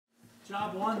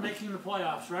Job one, making the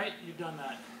playoffs, right? You've done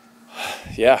that.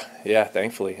 Yeah,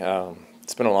 thankfully.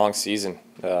 It's been a long season,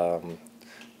 a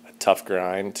tough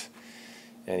grind,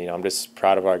 and I'm just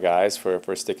proud of our guys for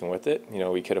sticking with it.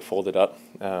 We could have folded up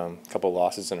a couple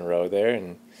losses in a row there,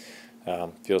 and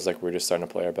feels like we're just starting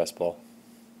to play our best ball.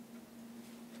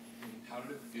 How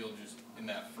did it feel just in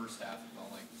that first half? It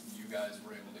felt like you guys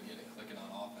were able to get it clicking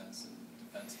on offense, and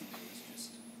defensively it was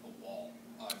just a wall.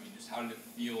 Just how did it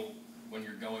feel when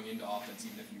you're going into offense,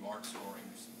 even if you aren't scoring,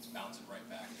 it's bouncing right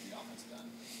back at the offensive end?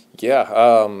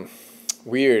 Yeah,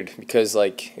 weird because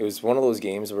it was one of those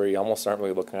games where you almost aren't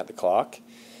really looking at the clock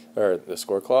or the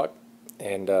score clock,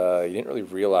 and you didn't really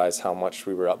realize how much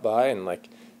we were up by, and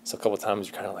so a couple of times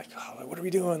you're kind of like, oh, what are we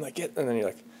doing? And then you're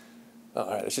like, oh,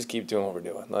 all right, let's just keep doing what we're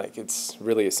doing. It's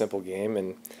really a simple game,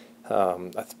 and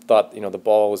I thought the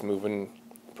ball was moving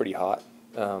pretty hot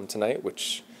tonight,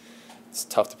 which it's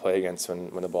tough to play against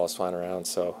when the ball's flying around.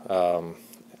 So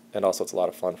and also it's a lot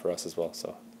of fun for us as well. So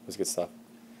it was good stuff.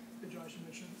 Hey Josh, you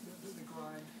mentioned the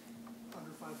grind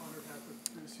under 500 halfway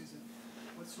through the season.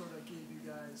 What sort of gave you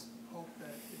guys hope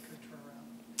that it could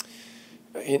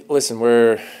turn around? Listen,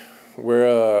 we're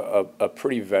a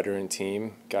pretty veteran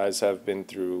team. Guys have been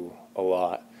through a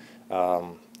lot.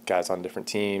 Guys on different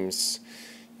teams.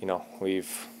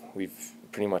 We've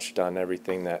pretty much done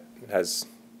everything that has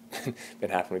been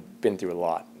happening. We've been through a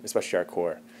lot, especially our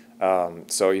core.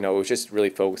 So it was just really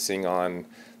focusing on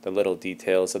the little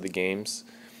details of the games,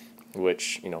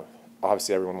 which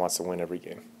obviously everyone wants to win every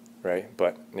game, right?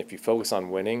 But if you focus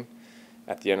on winning,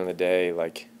 at the end of the day,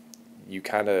 you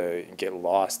kind of get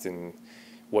lost in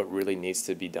what really needs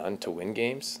to be done to win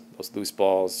games. Those loose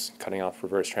balls, cutting off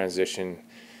reverse transition,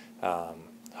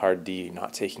 hard D,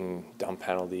 not taking dumb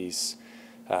penalties,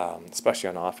 especially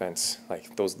on offense.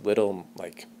 Those little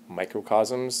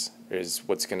microcosms is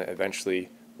what's going to eventually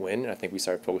win. And I think we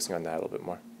started focusing on that a little bit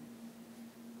more.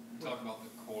 Talk about the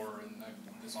core and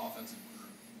this offensive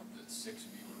group. The six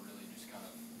of you were really just kind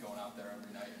of going out there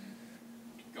every night and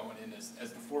going in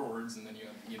as the forwards, and then you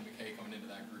have Ian McKay coming into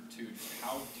that group too. Just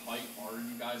how tight are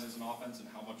you guys as an offense, and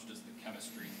how much does the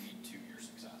chemistry lead to your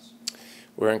success?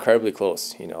 We're incredibly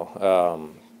close. We've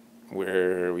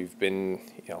been,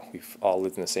 we've all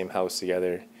lived in the same house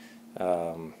together.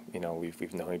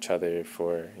 We've known each other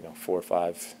for 4,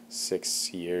 5,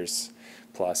 6 years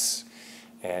plus,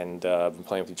 and been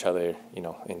playing with each other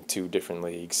in 2 different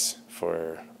leagues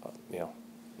for 4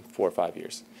 or 5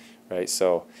 years, right?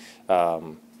 So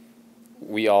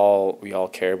we all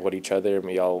care about each other, and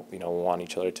we all want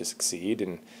each other to succeed.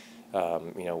 And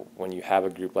when you have a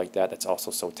group like that that's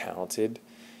also so talented,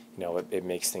 it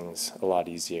makes things a lot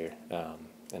easier,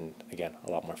 and again,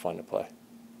 a lot more fun to play.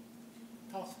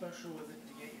 How special was it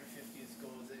to get your 50th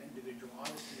goal as an individual?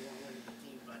 Obviously, you don't win as a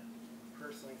team, but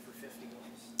personally for 50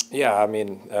 goals. Yeah,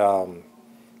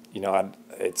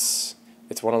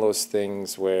 it's one of those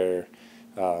things where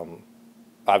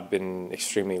I've been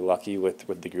extremely lucky with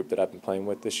the group that I've been playing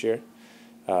with this year,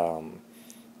 and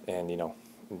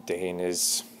Dane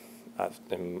is,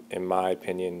 in my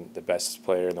opinion, the best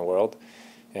player in the world,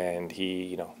 and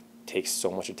he takes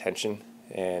so much attention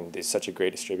and is such a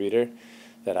great distributor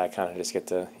that I kind of just get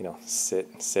to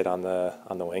sit on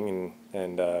the wing,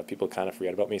 and people kind of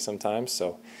forget about me sometimes.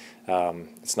 So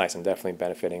it's nice. I'm definitely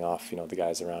benefiting off the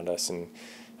guys around us, and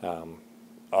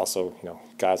also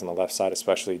guys on the left side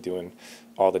especially doing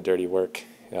all the dirty work.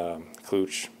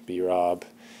 Klooch, B-Rob,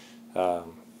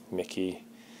 Mickey,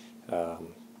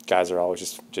 guys are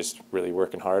always just really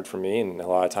working hard for me, and a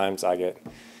lot of times I get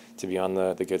to be on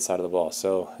the good side of the ball.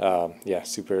 So yeah,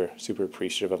 super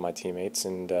appreciative of my teammates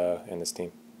and this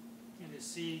team. And to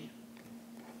see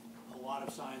a lot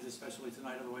of signs, especially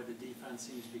tonight, of the way the defense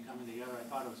seems to be coming together. I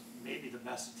thought it was maybe the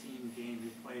best team game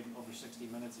you played over 60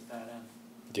 minutes at that end.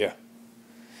 Yeah.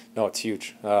 No, it's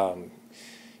huge.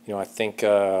 I think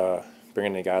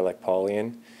bringing a guy like Paul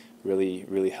in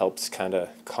really helps kind of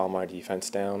calm our defense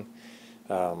down.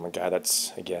 A guy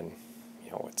that's, again,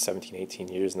 17, 18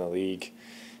 years in the league.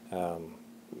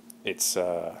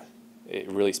 It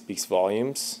really speaks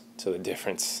volumes to the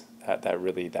difference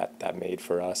that made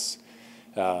for us.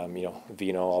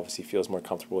 Vino obviously feels more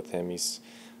comfortable with him. He's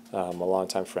a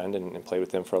longtime friend and played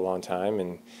with him for a long time,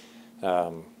 and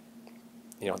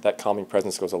that calming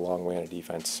presence goes a long way in a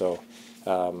defense. So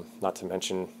not to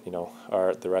mention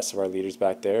the rest of our leaders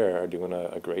back there are doing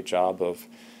a great job of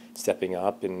stepping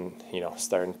up and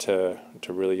starting to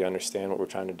really understand what we're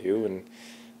trying to do, and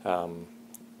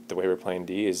the way we're playing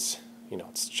D is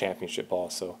it's championship ball.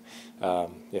 So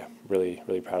yeah,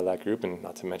 really proud of that group, and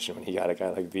not to mention when he got a guy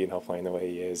like Vino playing the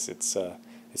way he is, it's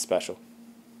special.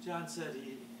 John said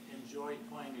he enjoyed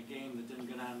playing a game that didn't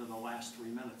get down to the last 3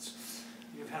 minutes.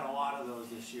 You've had a lot of those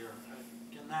this year.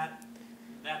 Can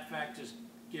that fact just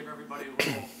give everybody a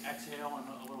little exhale and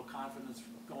a little confidence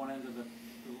going into the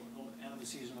end of the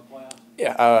season of playoffs?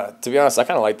 Yeah, to be honest, I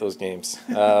kind of like those games.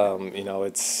 You know,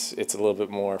 it's a little bit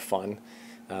more fun.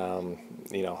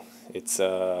 You know, it's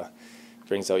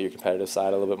brings out your competitive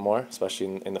side a little bit more,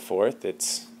 especially in the fourth.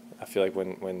 I feel like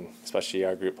when especially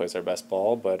our group plays our best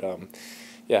ball, but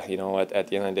yeah, you know, at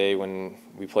the end of the day, when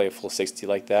we play a full 60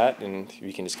 like that, and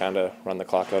we can just kind of run the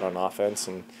clock out on offense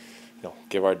and, you know,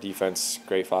 give our defense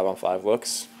great 5-on-5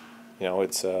 looks, you know,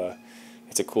 it's a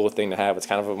cool thing to have. It's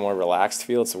kind of a more relaxed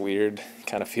feel. It's a weird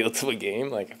kind of feel to a game.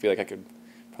 Like, I feel like I could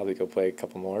probably go play a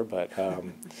couple more, but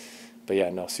yeah,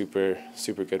 no, super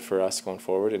good for us going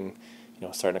forward, and, you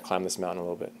know, starting to climb this mountain a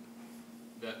little bit.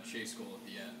 That chase goal at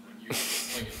the end, when you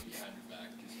swing it behind your back,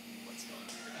 just what's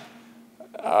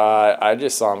going on? I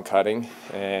just saw him cutting,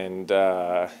 and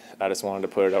I just wanted to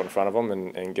put it out in front of him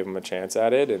and give him a chance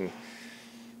at it, and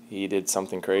he did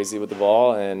something crazy with the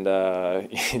ball, and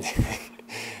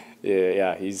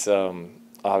yeah, he's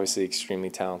obviously extremely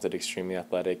talented, extremely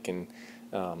athletic, and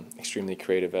extremely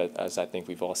creative, as I think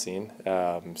we've all seen.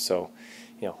 So,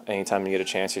 you know, anytime you get a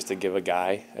chance just to give a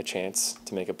guy a chance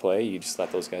to make a play, you just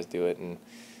let those guys do it, and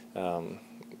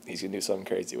he's going to do something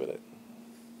crazy with it.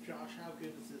 Josh, how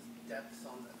good is his depth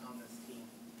on this team?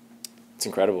 It's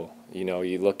incredible. You know,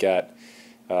 you look at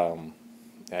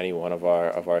any one of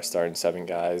our starting 7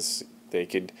 guys, they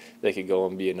could go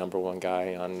and be a number 1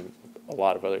 guy on a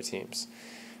lot of other teams.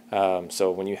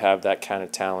 So when you have that kind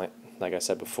of talent, like I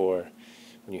said before,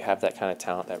 when you have that kind of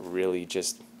talent that really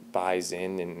just buys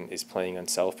in and is playing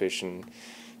unselfish and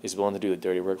is willing to do the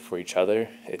dirty work for each other,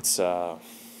 it's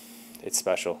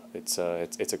special. It's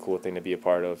a cool thing to be a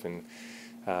part of, and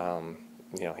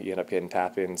you know, you end up getting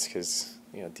tap-ins because,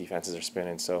 you know, defenses are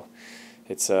spinning. So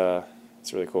it's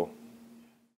really cool.